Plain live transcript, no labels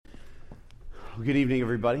Well, good evening,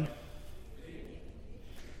 everybody.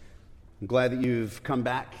 I'm glad that you've come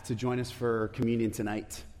back to join us for communion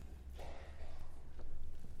tonight.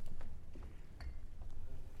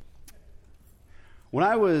 When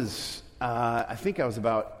I was, I think I was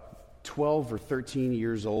about 12 or 13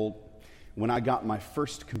 years old when I got my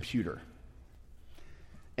first computer.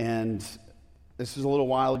 And this was a little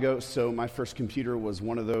while ago, so my first computer was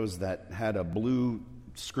one of those that had a blue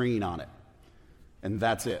screen on it. And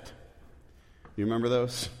that's it. You remember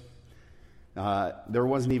those? There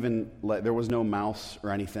was no mouse or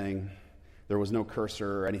anything. There was no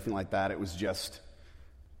cursor or anything like that. It was just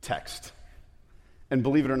text. And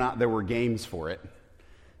believe it or not, there were games for it.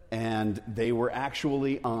 And they were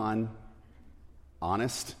actually on,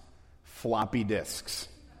 honest, floppy disks.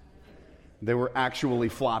 They were actually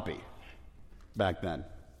floppy back then.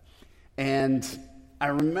 And I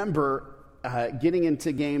remember getting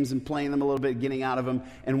into games and playing them a little bit, getting out of them.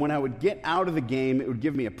 And when I would get out of the game, it would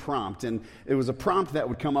give me a prompt. And it was a prompt that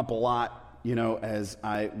would come up a lot, as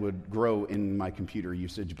I would grow in my computer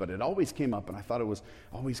usage. But it always came up, and I thought it was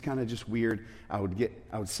always kind of just weird. I would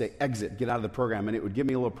say, exit, get out of the program. And it would give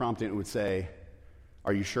me a little prompt, and it would say,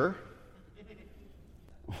 are you sure?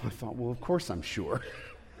 I thought, well, of course I'm sure.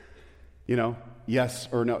 Yes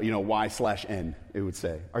or no, Y/N, it would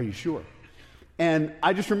say, are you sure? And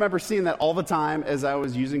I just remember seeing that all the time as I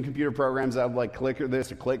was using computer programs. I would click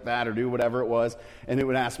this or click that or do whatever it was, and it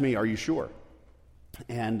would ask me, are you sure?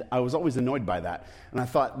 And I was always annoyed by that. And I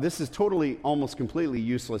thought, this is totally, almost completely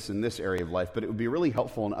useless in this area of life, but it would be really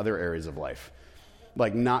helpful in other areas of life,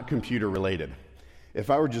 like not computer related. If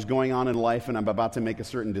I were just going on in life and I'm about to make a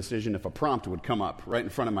certain decision, if a prompt would come up right in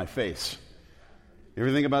front of my face. You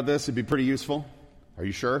ever think about this? It'd be pretty useful. Are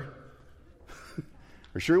you sure?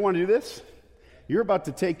 Are you sure you want to do this? You're about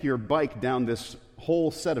to take your bike down this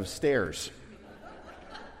whole set of stairs.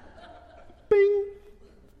 Bing!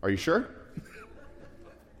 Are you sure?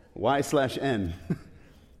 Y/N.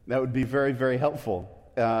 That would be very, very helpful.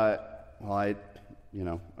 I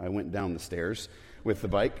went down the stairs with the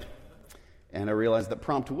bike, and I realized that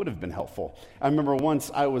prompt would have been helpful. I remember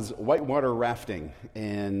once I was whitewater rafting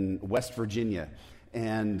in West Virginia,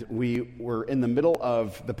 and we were in the middle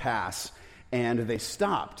of the pass, and they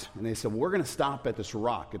stopped, and they said, we're going to stop at this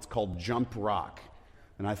rock. It's called Jump Rock.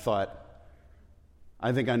 And I thought,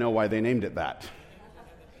 I think I know why they named it that.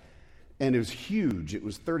 And it was huge. It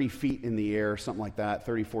was 30 feet in the air, something like that,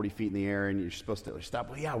 30, 40 feet in the air, and you're supposed to stop.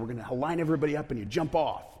 Well, yeah, we're going to line everybody up, and you jump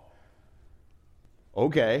off.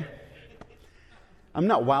 Okay. I'm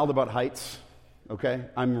not wild about heights, okay?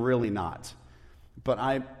 I'm really not.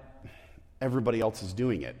 But everybody else is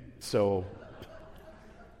doing it, so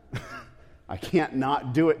I can't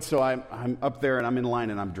not do it, so I'm up there and I'm in line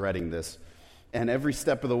and I'm dreading this. And every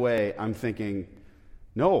step of the way, I'm thinking,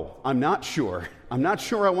 no, I'm not sure. I'm not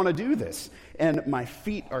sure I want to do this. And my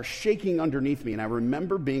feet are shaking underneath me. And I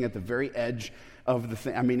remember being at the very edge of the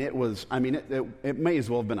thing. It may as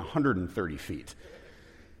well have been 130 feet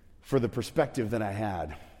for the perspective that I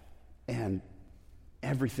had. And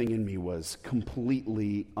everything in me was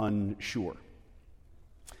completely unsure.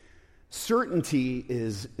 Certainty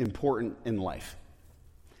is important in life.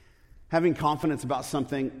 Having confidence about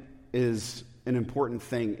something is an important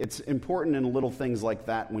thing. It's important in little things like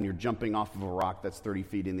that when you're jumping off of a rock that's 30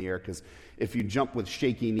 feet in the air, because if you jump with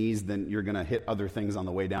shaky knees, then you're going to hit other things on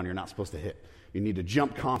the way down you're not supposed to hit. You need to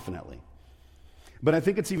jump confidently. But I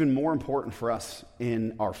think it's even more important for us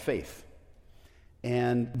in our faith.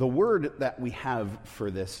 And the word that we have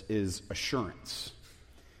for this is assurance.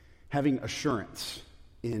 Having assurance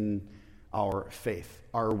in our faith.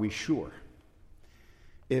 Are we sure?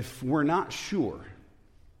 If we're not sure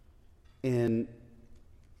in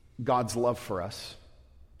God's love for us,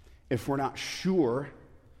 if we're not sure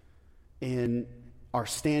in our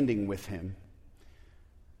standing with Him,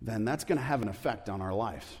 then that's going to have an effect on our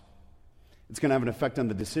lives. It's going to have an effect on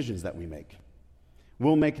the decisions that we make.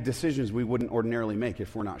 We'll make decisions we wouldn't ordinarily make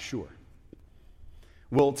if we're not sure.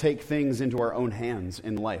 We'll take things into our own hands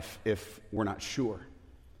in life if we're not sure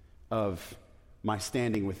of my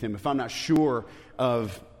standing with Him, if I'm not sure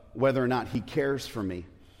of whether or not He cares for me,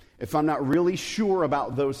 if I'm not really sure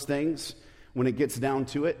about those things, when it gets down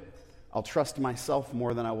to it, I'll trust myself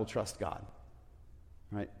more than I will trust God.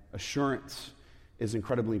 Right? Assurance is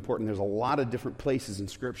incredibly important. There's a lot of different places in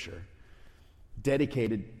Scripture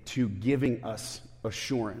dedicated to giving us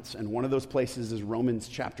assurance, and one of those places is Romans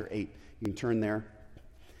chapter 8. You can turn there.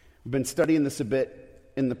 We've been studying this a bit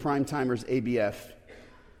in the Prime Timers ABF.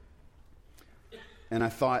 And I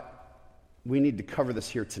thought we need to cover this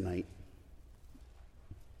here tonight.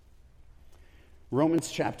 Romans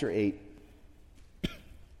chapter 8.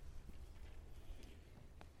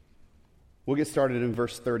 We'll get started in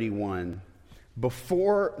verse 31.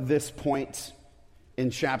 Before this point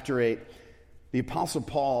in chapter 8, the Apostle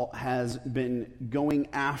Paul has been going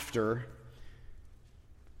after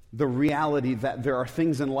the reality that there are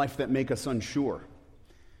things in life that make us unsure,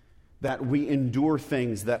 that we endure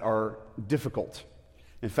things that are difficult.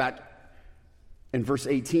 In fact, in verse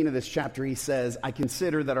 18 of this chapter, he says, I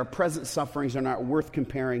consider that our present sufferings are not worth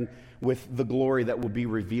comparing with the glory that will be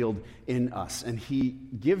revealed in us. And he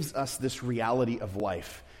gives us this reality of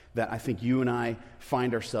life that I think you and I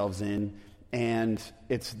find ourselves in. And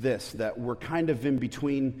it's this, that we're kind of in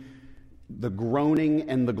between the groaning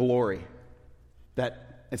and the glory.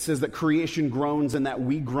 That it says that creation groans and that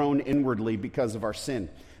we groan inwardly because of our sin.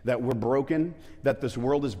 That we're broken, that this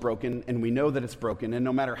world is broken, and we know that it's broken. And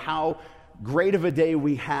no matter how great of a day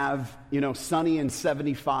we have, sunny and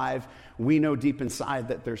 75, we know deep inside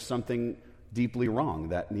that there's something deeply wrong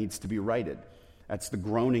that needs to be righted. That's the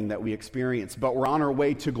groaning that we experience. But we're on our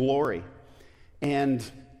way to glory. And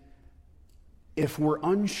if we're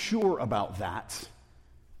unsure about that,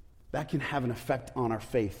 that can have an effect on our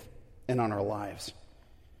faith and on our lives.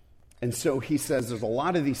 And so he says there's a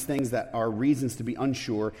lot of these things that are reasons to be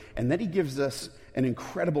unsure, and then he gives us an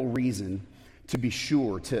incredible reason to be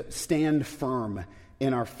sure, to stand firm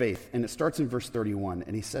in our faith. And it starts in verse 31,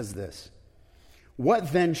 and he says this,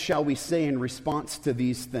 what then shall we say in response to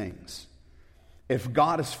these things? If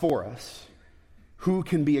God is for us, who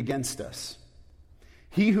can be against us?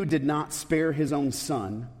 He who did not spare his own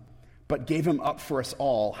son, but gave him up for us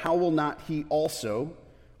all, how will not he also,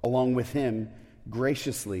 along with him,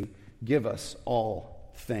 graciously give us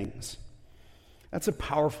all things? That's a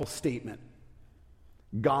powerful statement.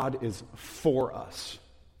 God is for us.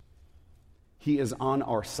 He is on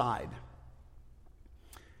our side.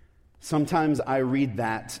 Sometimes I read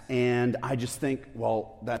that and I just think,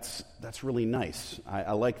 well, that's really nice.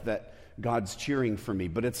 I like that God's cheering for me,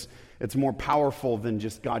 but it's more powerful than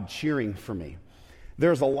just God cheering for me.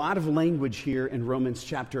 There's a lot of language here in Romans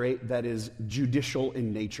chapter 8 that is judicial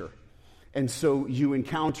in nature. And so you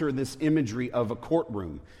encounter this imagery of a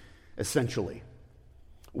courtroom, essentially,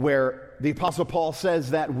 where the Apostle Paul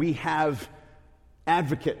says that we have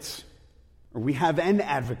advocates, or we have an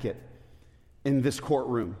advocate in this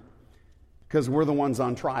courtroom, because we're the ones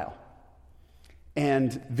on trial.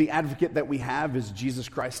 And the advocate that we have is Jesus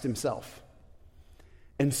Christ himself.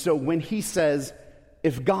 And so when he says,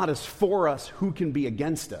 if God is for us, who can be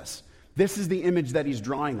against us? This is the image that he's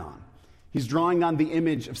drawing on. He's drawing on the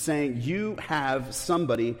image of saying, you have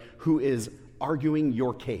somebody who is arguing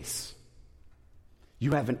your case.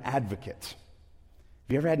 You have an advocate. Have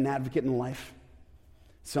you ever had an advocate in life?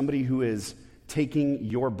 Somebody who is taking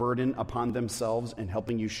your burden upon themselves and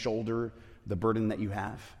helping you shoulder the burden that you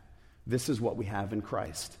have? This is what we have in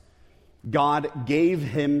Christ. God gave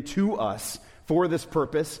him to us for this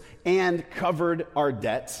purpose and covered our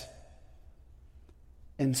debts.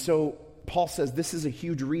 And so Paul says this is a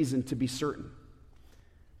huge reason to be certain.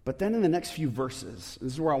 But then in the next few verses,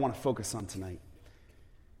 this is where I want to focus on tonight.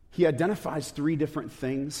 He identifies 3 different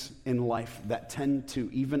things in life that tend to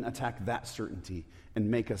even attack that certainty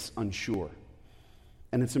and make us unsure.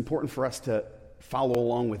 And it's important for us to follow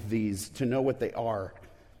along with these, to know what they are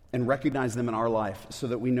and recognize them in our life so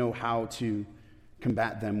that we know how to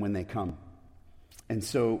combat them when they come. And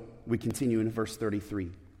so we continue in verse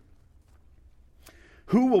 33.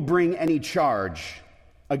 Who will bring any charge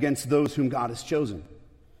against those whom God has chosen?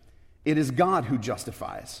 It is God who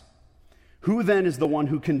justifies. Who then is the one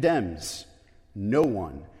who condemns? No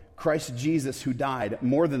one. Christ Jesus, who died,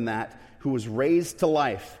 more than that, who was raised to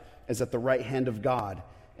life, is at the right hand of God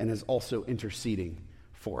and is also interceding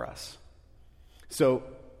for us. So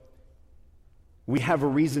we have a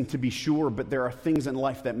reason to be sure, but there are things in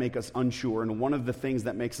life that make us unsure. And one of the things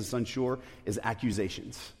that makes us unsure is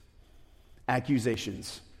accusations.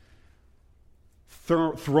 Accusations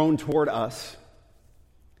thrown toward us,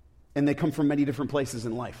 and they come from many different places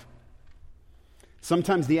in life.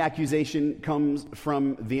 Sometimes the accusation comes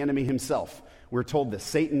from the enemy himself. We're told this.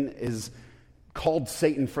 Satan is called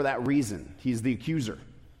Satan for that reason. He's the accuser.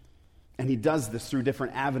 And he does this through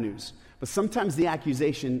different avenues. But sometimes the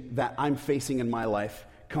accusation that I'm facing in my life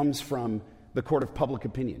comes from the court of public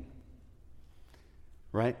opinion.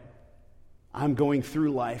 Right? I'm going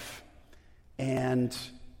through life, and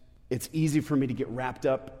it's easy for me to get wrapped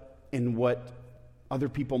up in what other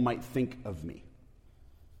people might think of me.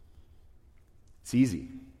 It's easy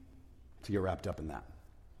to get wrapped up in that.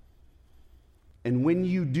 And when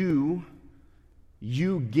you do,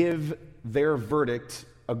 you give their verdict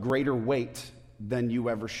a greater weight than you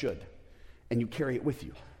ever should. And you carry it with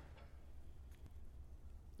you.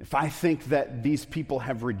 if I think that these people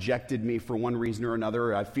have rejected me for one reason or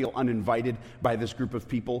another, or I feel uninvited by this group of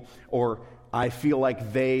people, or I feel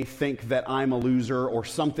like they think that I'm a loser or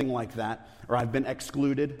something like that, or I've been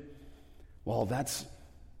excluded, well, that's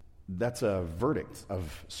a verdict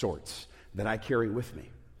of sorts that I carry with me.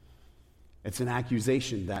 It's an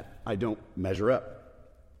accusation that I don't measure up.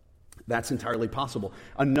 That's entirely possible.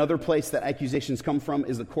 Another place that accusations come from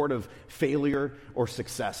is the court of failure or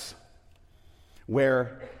success,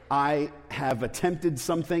 where I have attempted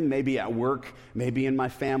something, maybe at work, maybe in my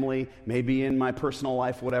family, maybe in my personal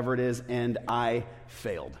life, whatever it is, and I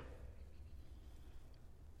failed.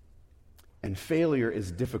 And failure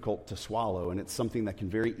is difficult to swallow, and it's something that can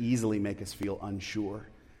very easily make us feel unsure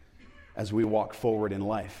as we walk forward in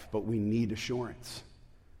life, but we need assurance.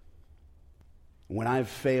 When I've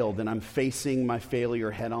failed and I'm facing my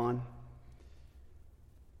failure head on,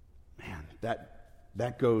 man,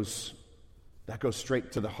 that goes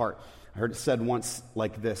straight to the heart. I heard it said once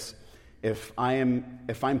like this: if I'm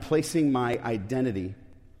placing my identity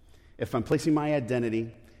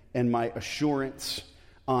and my assurance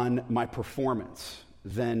on my performance,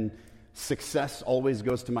 then success always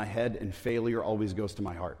goes to my head and failure always goes to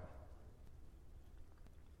my heart.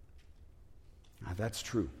 Now, that's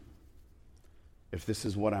true. If this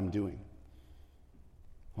is what I'm doing,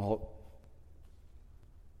 well,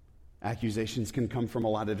 accusations can come from a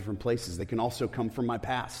lot of different places. They can also come from my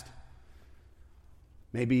past.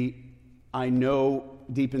 Maybe I know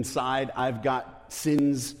deep inside I've got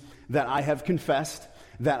sins that I have confessed,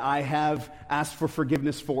 that I have asked for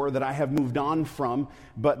forgiveness for, that I have moved on from,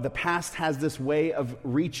 but the past has this way of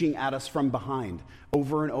reaching at us from behind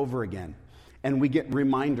over and over again, and we get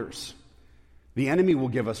reminders. The enemy will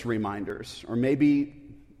give us reminders, or maybe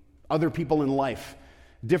other people in life.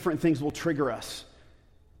 Different things will trigger us,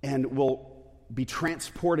 and we'll be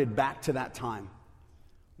transported back to that time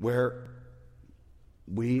where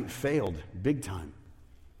we failed big time.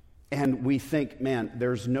 And we think, man,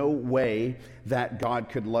 there's no way that God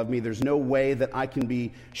could love me. There's no way that I can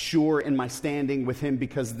be sure in my standing with him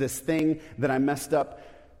because this thing that I messed up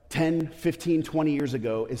 10, 15, 20 years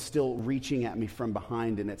ago is still reaching at me from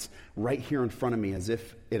behind, and it's right here in front of me as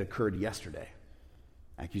if it occurred yesterday.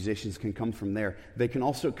 Accusations can come from there. They can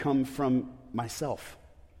also come from myself,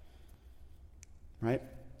 right?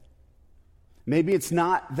 Maybe it's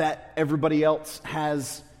not that everybody else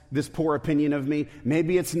has this poor opinion of me.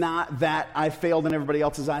 Maybe it's not that I failed in everybody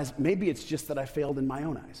else's eyes. Maybe it's just that I failed in my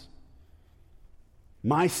own eyes.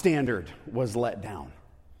 My standard was let down.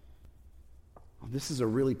 This is a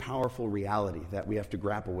really powerful reality that we have to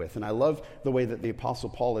grapple with. And I love the way that the Apostle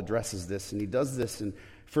Paul addresses this. And he does this in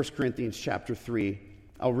 1 Corinthians chapter 3.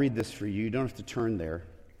 I'll read this for you. You don't have to turn there.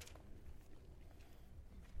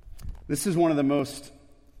 This is one of the most,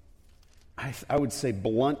 I would say,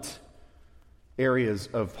 blunt areas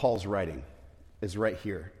of Paul's writing, is right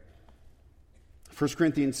here. 1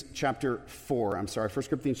 Corinthians chapter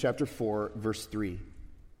 4, verse 3.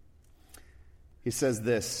 He says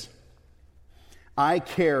this: I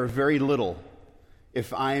care very little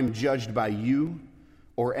if I am judged by you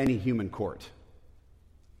or any human court.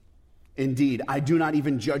 Indeed, I do not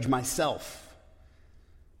even judge myself.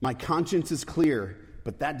 My conscience is clear,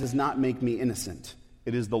 but that does not make me innocent.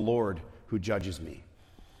 It is the Lord who judges me.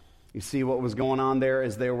 You see, what was going on there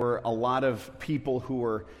is there were a lot of people who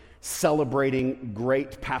were celebrating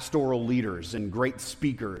great pastoral leaders and great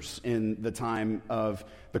speakers in the time of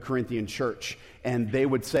the Corinthian church. And they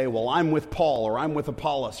would say, well, I'm with Paul, or I'm with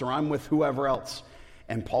Apollos, or I'm with whoever else.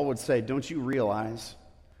 And Paul would say, don't you realize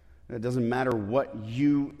that it doesn't matter what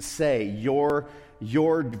you say, your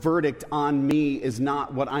verdict on me is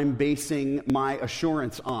not what I'm basing my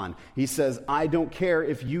assurance on. He says, I don't care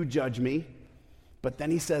if you judge me, but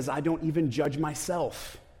then he says, I don't even judge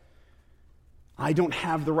myself. I don't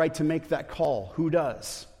have the right to make that call. Who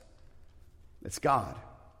does? It's God,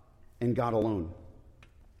 and God alone.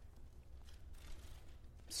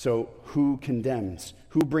 So who condemns?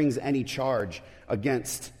 Who brings any charge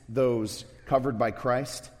against those covered by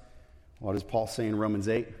Christ? What does Paul say in Romans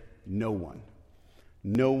 8? No one.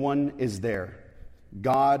 No one is there.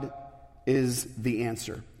 God is the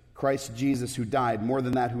answer. Christ Jesus, who died, more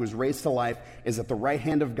than that, who was raised to life, is at the right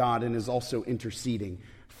hand of God and is also interceding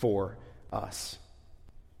for us.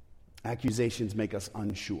 Accusations make us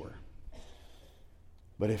unsure.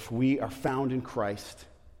 But if we are found in Christ,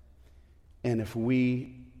 and if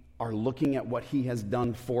we are looking at what he has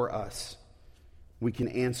done for us, we can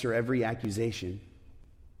answer every accusation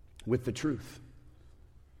with the truth.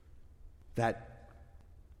 That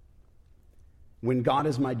when God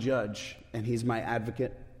is my judge and he's my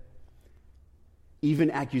advocate,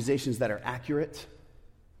 even accusations that are accurate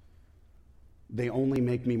they only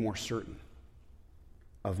make me more certain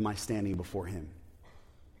of my standing before him.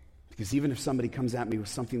 Because even if somebody comes at me with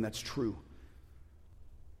something that's true,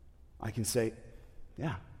 I can say,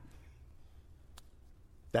 yeah,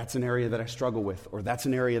 that's an area that I struggle with, or that's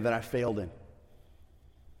an area that I failed in.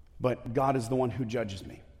 But God is the one who judges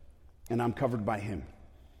me, and I'm covered by him.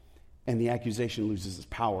 And the accusation loses its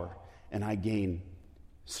power, and I gain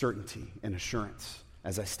certainty and assurance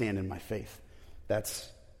as I stand in my faith. That's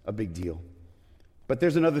a big deal. But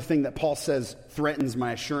there's another thing that Paul says threatens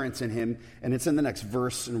my assurance in him, and it's in the next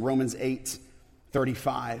verse in Romans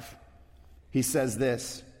 8:35. He says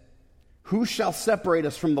this, "Who shall separate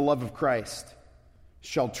us from the love of Christ?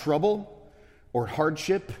 Shall trouble or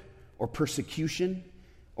hardship or persecution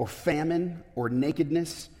or famine or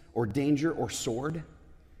nakedness or danger or sword?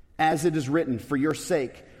 As it is written, for your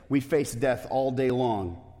sake we face death all day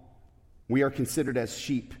long. We are considered as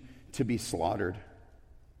sheep to be slaughtered.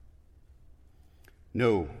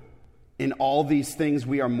 No, in all these things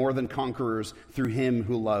we are more than conquerors through him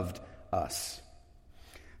who loved us."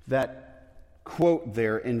 That quote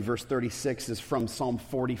there in verse 36 is from Psalm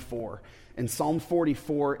 44. And Psalm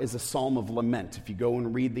 44 is a psalm of lament. If you go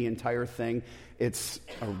and read the entire thing, it's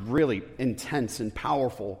a really intense and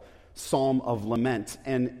powerful psalm of lament.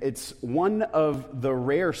 And it's one of the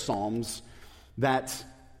rare psalms that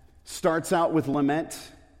starts out with lament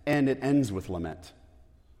and it ends with lament.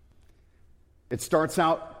 It starts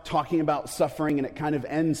out talking about suffering and it kind of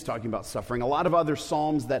ends talking about suffering. A lot of other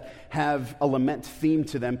psalms that have a lament theme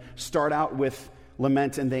to them start out with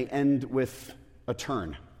lament and they end with a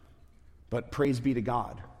turn. But praise be to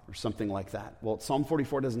God, or something like that. Well, Psalm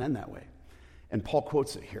 44 doesn't end that way. And Paul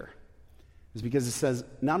quotes it here. It's because it says,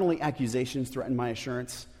 not only accusations threaten my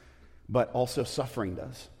assurance, but also suffering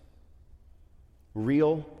does.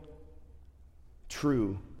 Real,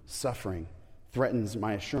 true suffering threatens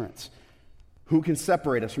my assurance. Who can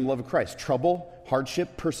separate us from the love of Christ? Trouble,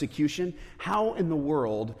 hardship, persecution? How in the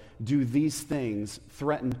world do these things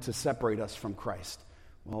threaten to separate us from Christ?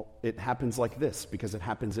 Well, it happens like this, because it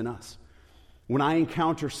happens in us. When I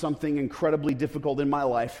encounter something incredibly difficult in my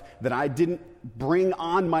life that I didn't bring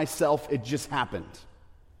on myself, it just happened.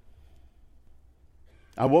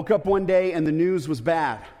 I woke up one day and the news was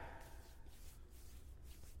bad.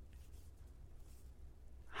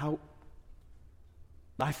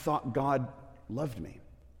 I thought God loved me.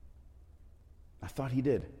 I thought he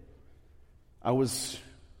did. I was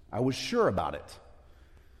sure about it.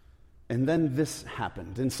 And then this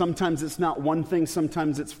happened. And sometimes it's not one thing,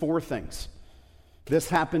 sometimes it's four things. This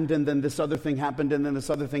happened, and then this other thing happened, and then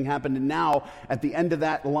this other thing happened. And now, at the end of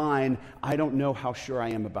that line, I don't know how sure I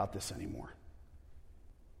am about this anymore.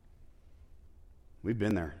 We've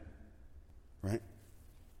been there, right?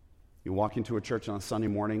 You walk into a church on a Sunday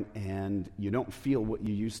morning, and you don't feel what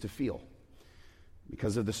you used to feel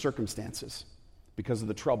because of the circumstances, because of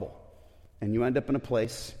the trouble. And you end up in a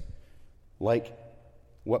place like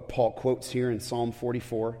what Paul quotes here in Psalm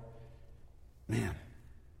 44. Man,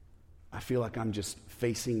 I feel like I'm just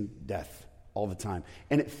facing death all the time.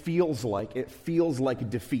 And it feels like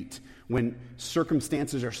defeat. When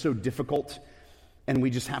circumstances are so difficult and we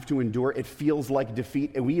just have to endure, it feels like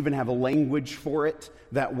defeat. And we even have a language for it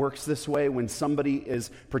that works this way. When somebody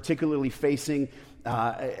is particularly facing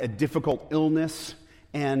a difficult illness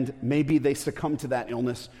and maybe they succumb to that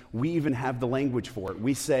illness, we even have the language for it.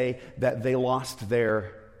 We say that they lost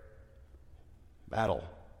their battle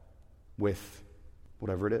with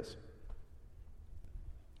whatever it is,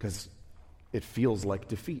 because it feels like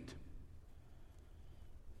defeat.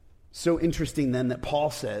 So interesting then that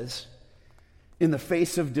Paul says, in the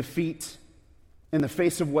face of defeat, in the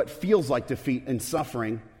face of what feels like defeat and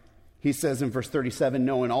suffering, he says in verse 37,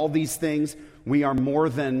 no, in all these things we are more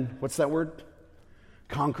than, what's that word?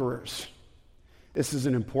 Conquerors. This is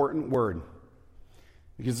an important word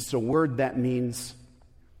because it's a word that means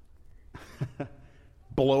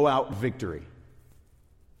blowout victory.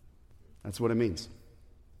 That's what it means.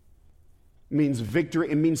 It means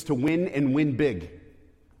victory. It means to win and win big.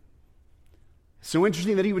 So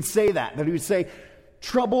interesting that he would say that he would say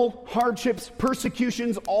trouble, hardships,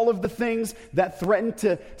 persecutions, all of the things that threaten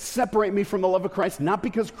to separate me from the love of Christ, not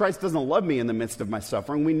because Christ doesn't love me in the midst of my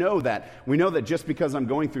suffering. We know that. We know that just because I'm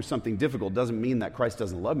going through something difficult doesn't mean that Christ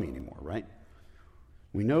doesn't love me anymore, right?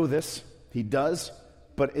 We know this. He does.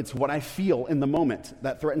 But it's what I feel in the moment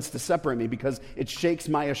that threatens to separate me because it shakes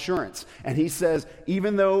my assurance. And he says,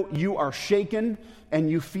 even though you are shaken and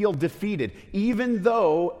you feel defeated, even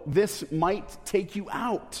though this might take you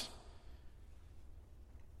out,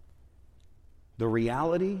 the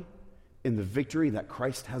reality in the victory that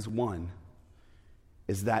Christ has won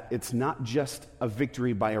is that it's not just a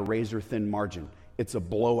victory by a razor-thin margin. It's a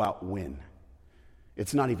blowout win.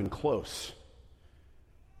 It's not even close.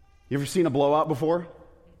 You ever seen a blowout before?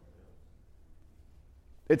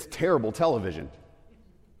 It's terrible television,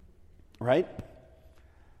 right?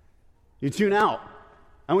 You tune out.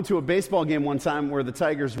 I went to a baseball game one time where the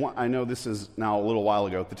Tigers won. I know this is now a little while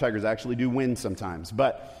ago. The Tigers actually do win sometimes,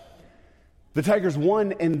 but the Tigers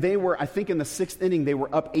won, and they were, I think in the 6th inning, they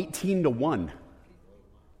were up 18-1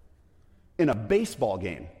 in a baseball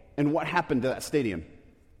game. And what happened to that stadium?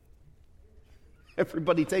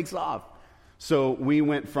 Everybody takes off. So we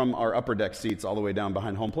went from our upper deck seats all the way down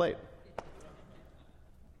behind home plate.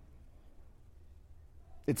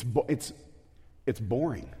 It's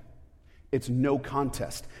boring. It's no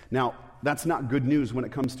contest. Now, that's not good news when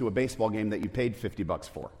it comes to a baseball game that you paid $50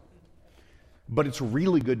 for. But it's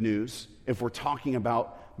really good news if we're talking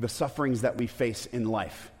about the sufferings that we face in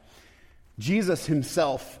life. Jesus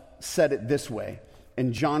himself said it this way,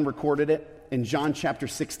 and John recorded it. In John chapter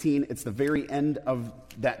 16, it's the very end of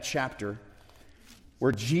that chapter,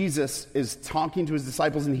 where Jesus is talking to his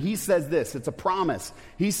disciples, and he says this, it's a promise.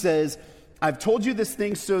 He says, I've told you this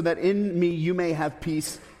thing so that in me you may have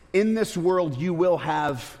peace. In this world you will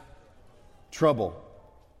have trouble.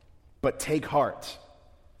 But take heart.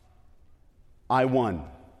 I won.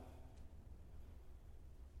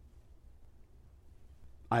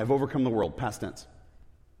 I have overcome the world, past tense.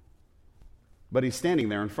 But he's standing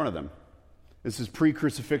there in front of them. This is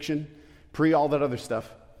pre-crucifixion, pre-all that other stuff.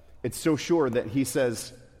 It's so sure that he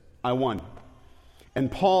says, I won. And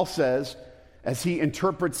Paul says, as he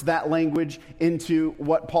interprets that language into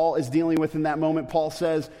what Paul is dealing with in that moment, Paul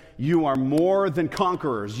says, you are more than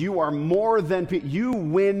conquerors. You are more than, you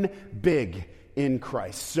win big in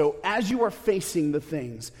Christ. So as you are facing the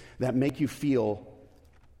things that make you feel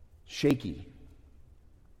shaky,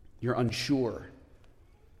 you're unsure.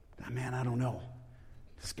 Man, I don't know.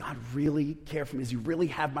 Does God really care for me? Does he really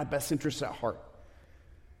have my best interests at heart?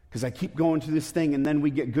 Because I keep going through this thing, and then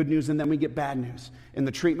we get good news, and then we get bad news. And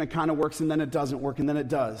the treatment kind of works, and then it doesn't work, and then it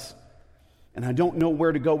does. And I don't know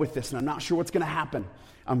where to go with this, and I'm not sure what's going to happen.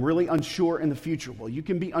 I'm really unsure in the future. Well, you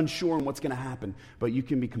can be unsure in what's going to happen, but you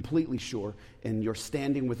can be completely sure in your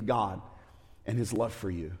standing with God and his love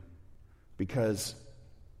for you. Because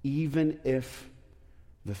even if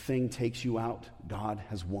the thing takes you out, God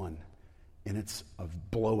has won, and it's a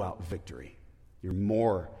blowout victory. You're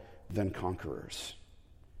more than conquerors.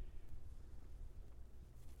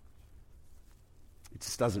 It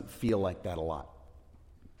just doesn't feel like that a lot.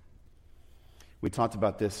 We talked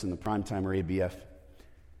about this in the Primetime or ABF.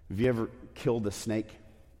 Have you ever killed a snake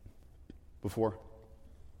before?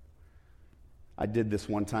 I did this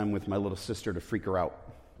one time with my little sister to freak her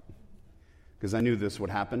out because I knew this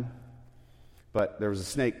would happen. But there was a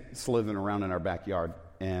snake slithering around in our backyard,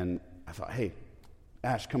 and I thought, hey,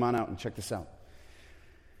 Ash, come on out and check this out.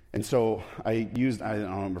 And so I don't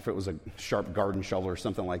remember if it was a sharp garden shovel or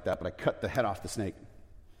something like that, but I cut the head off the snake.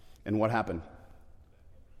 And what happened?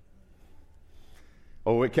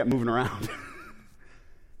 Oh, it kept moving around.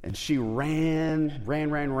 And she ran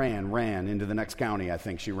into the next county, I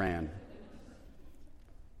think she ran.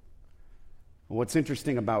 What's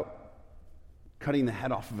interesting about cutting the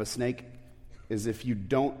head off of a snake is if you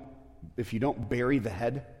don't bury the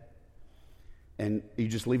head, and you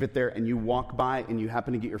just leave it there and you walk by and you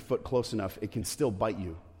happen to get your foot close enough, it can still bite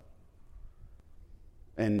you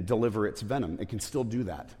and deliver its venom. It can still do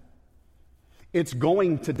that. It's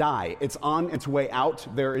going to die. It's on its way out.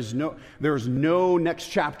 There is no next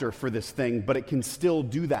chapter for this thing, but it can still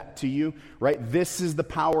do that to you, right? This is the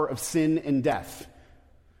power of sin and death,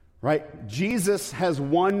 right? Jesus has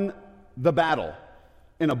won the battle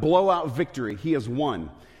in a blowout victory. He has won.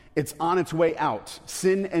 It's on its way out.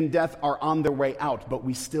 Sin and death are on their way out, but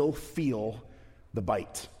we still feel the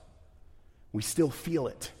bite. We still feel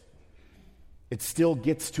it. It still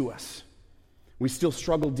gets to us. We still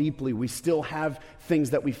struggle deeply. We still have things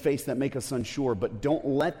that we face that make us unsure, but don't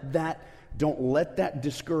let that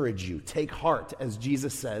discourage you. Take heart, as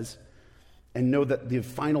Jesus says, and know that the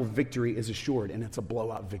final victory is assured, and it's a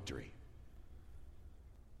blowout victory.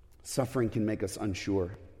 Suffering can make us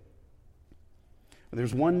unsure. But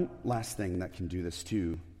there's one last thing that can do this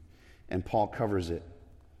too, and Paul covers it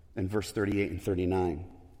in verse 38 and 39.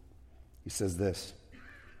 He says this,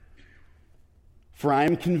 "For I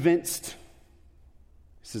am convinced,"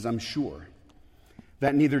 he says, "I'm sure,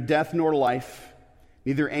 that neither death nor life,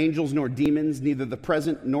 neither angels nor demons, neither the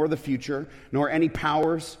present nor the future, nor any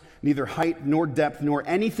powers, neither height nor depth, nor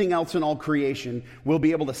anything else in all creation will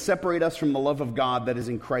be able to separate us from the love of God that is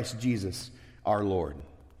in Christ Jesus our Lord."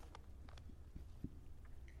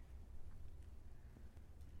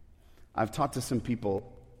 I've talked to some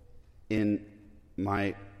people in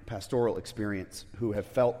my pastoral experience who have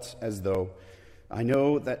felt as though, I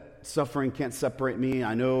know that suffering can't separate me.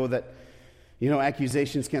 I know that,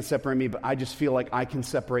 accusations can't separate me, but I just feel like I can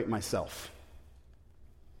separate myself.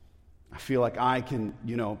 I feel like I can,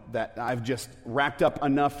 that I've just racked up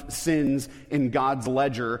enough sins in God's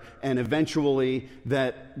ledger, and eventually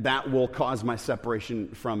that will cause my separation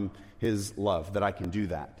from His love, that I can do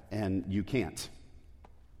that. And you can't.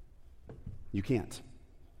 You can't.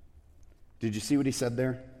 Did you see what he said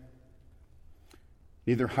there?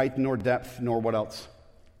 Neither height nor depth nor what else?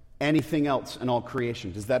 Anything else in all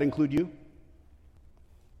creation. Does that include you?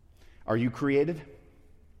 Are you created?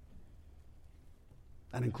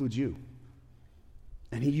 That includes you.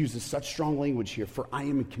 And he uses such strong language here, for I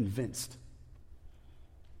am convinced.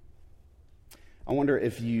 I wonder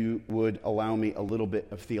if you would allow me a little bit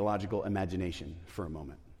of theological imagination for a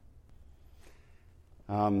moment.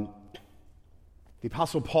 The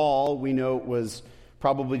Apostle Paul, we know, was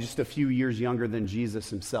probably just a few years younger than Jesus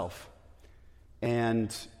himself.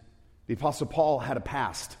 And the Apostle Paul had a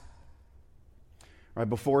past. Right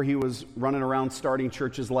before he was running around starting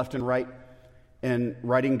churches left and right and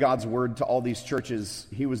writing God's word to all these churches,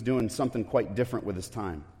 he was doing something quite different with his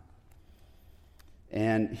time.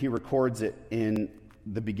 And he records it in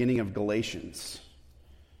the beginning of Galatians,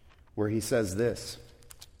 where he says this: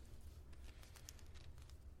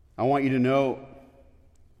 I want you to know,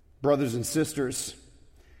 brothers and sisters,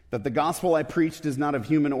 that the gospel I preached is not of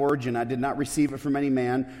human origin. I did not receive it from any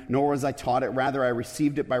man, nor was I taught it. Rather, I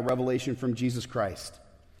received it by revelation from Jesus Christ.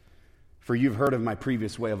 For you've heard of my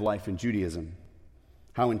previous way of life in Judaism,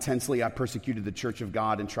 how intensely I persecuted the church of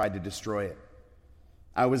God and tried to destroy it.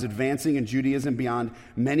 I was advancing in Judaism beyond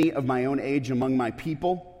many of my own age among my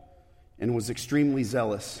people, and was extremely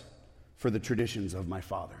zealous for the traditions of my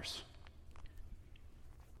fathers.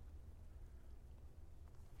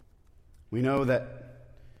 We know that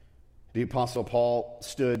the Apostle Paul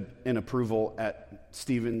stood in approval at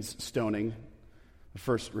Stephen's stoning, the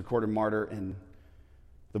first recorded martyr in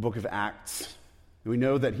the book of Acts. We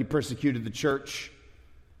know that he persecuted the church.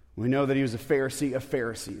 We know that he was a Pharisee of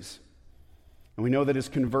Pharisees. And we know that his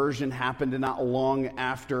conversion happened not long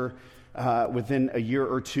after, within a year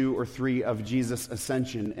or two or three of Jesus'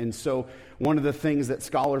 ascension. And so one of the things that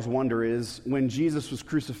scholars wonder is, when Jesus was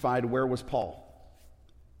crucified, where was Paul?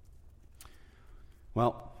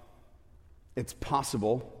 Well, it's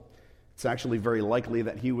possible, it's actually very likely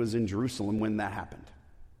that he was in Jerusalem when that happened.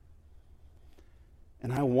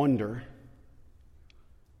 And I wonder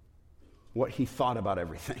what he thought about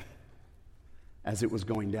everything as it was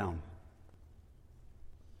going down.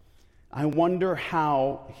 I wonder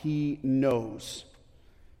how he knows.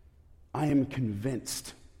 I am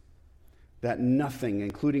convinced that nothing,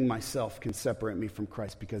 including myself, can separate me from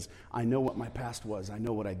Christ, because I know what my past was. I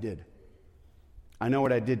know what I did. I know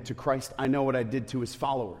what I did to Christ. I know what I did to his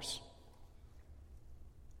followers.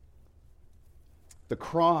 The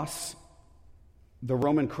cross, the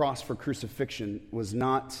Roman cross for crucifixion, was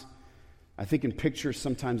not, I think in pictures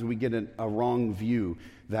sometimes we get a wrong view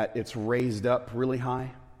that it's raised up really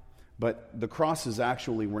high, but the crosses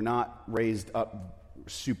actually were not raised up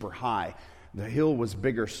super high. The hill was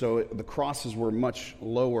bigger, so the crosses were much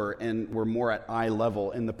lower and were more at eye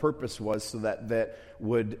level. And the purpose was so that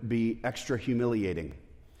would be extra humiliating.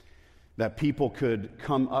 That people could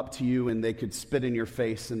come up to you and they could spit in your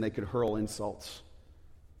face and they could hurl insults.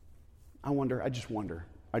 I just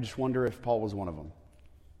wonder if Paul was one of them.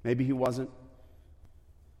 Maybe he wasn't.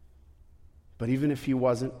 But even if he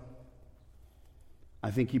wasn't,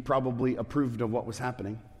 I think he probably approved of what was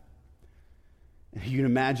happening. You can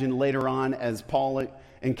imagine later on, as Paul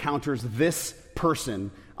encounters this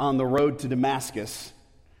person on the road to Damascus,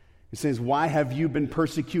 he says, "Why have you been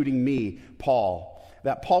persecuting me, Paul?"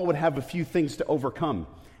 That Paul would have a few things to overcome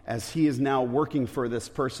as he is now working for this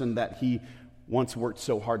person that he once worked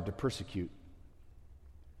so hard to persecute.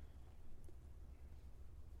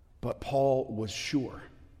 But Paul was sure.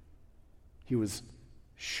 He was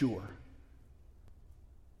sure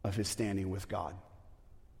of his standing with God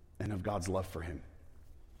and of God's love for him.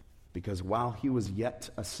 Because while he was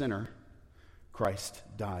yet a sinner, Christ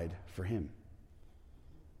died for him.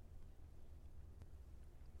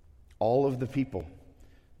 All of the people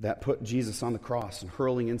that put Jesus on the cross and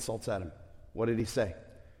hurling insults at him, what did he say?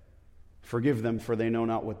 Forgive them, for they know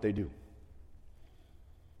not what they do.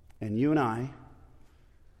 And you and I,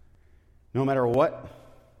 no matter what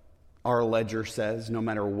our ledger says, no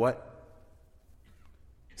matter what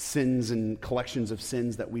sins and collections of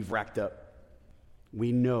sins that we've racked up,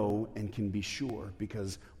 we know and can be sure,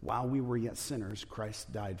 because while we were yet sinners,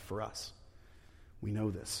 Christ died for us. We know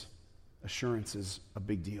this. assurance is a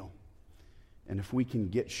big deal. And if we can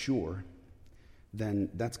get sure, then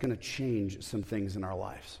that's going to change some things in our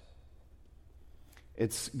lives.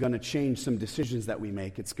 It's going to change some decisions that we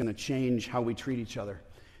make. It's going to change how we treat each other.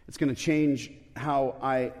 It's going to change how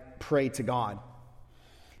I pray to God.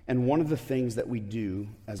 And one of the things that we do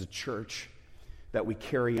as a church, that we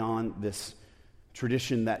carry on this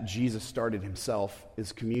tradition that Jesus started himself,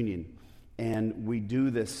 is communion. And we do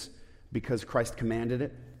this because Christ commanded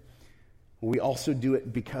it. We also do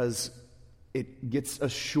it because it gets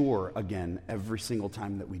us sure again every single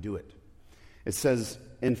time that we do it. It says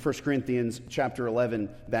in 1 Corinthians chapter 11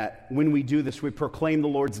 that when we do this, we proclaim the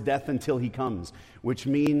Lord's death until he comes, which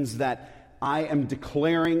means that I am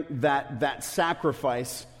declaring that that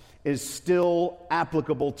sacrifice is still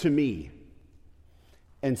applicable to me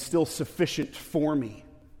and still sufficient for me.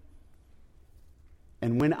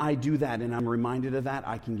 And when I do that and I'm reminded of that,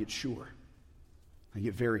 I can get sure. I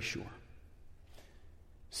get very sure.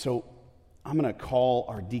 So I'm going to call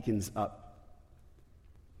our deacons up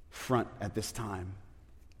front at this time,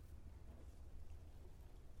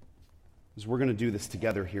 because we're going to do this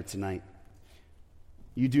together here tonight.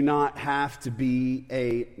 You do not have to be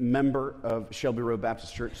a member of Shelby Road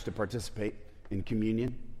Baptist Church to participate in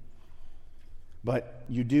communion, but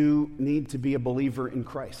you do need to be a believer in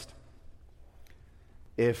Christ.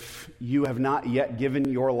 If you have not yet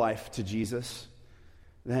given your life to Jesus,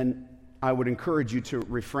 then I would encourage you to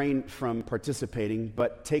refrain from participating,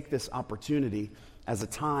 but take this opportunity as a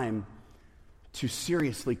time to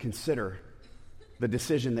seriously consider the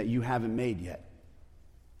decision that you haven't made yet.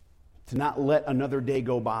 To not let another day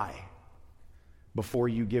go by before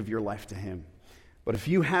you give your life to him. But if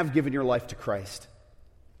you have given your life to Christ,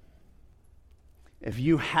 if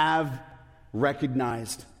you have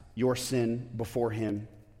recognized your sin before him,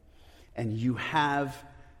 and you have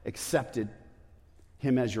accepted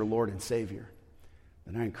him as your Lord and Savior,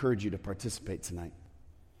 then I encourage you to participate tonight.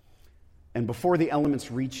 And before the elements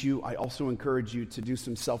reach you, I also encourage you to do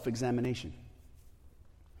some self-examination.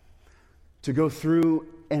 To go through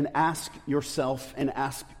and ask yourself and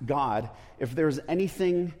ask God if there's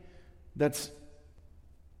anything that's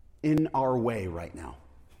in our way right now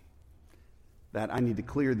that I need to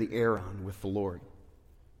clear the air on with the Lord.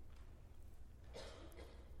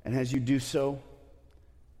 And as you do so,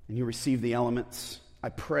 and you receive the elements, I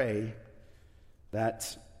pray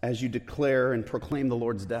that as you declare and proclaim the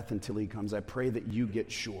Lord's death until he comes, I pray that you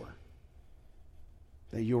get sure,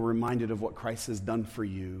 that you're reminded of what Christ has done for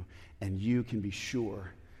you, and you can be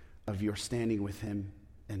sure of your standing with him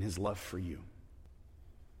and his love for you.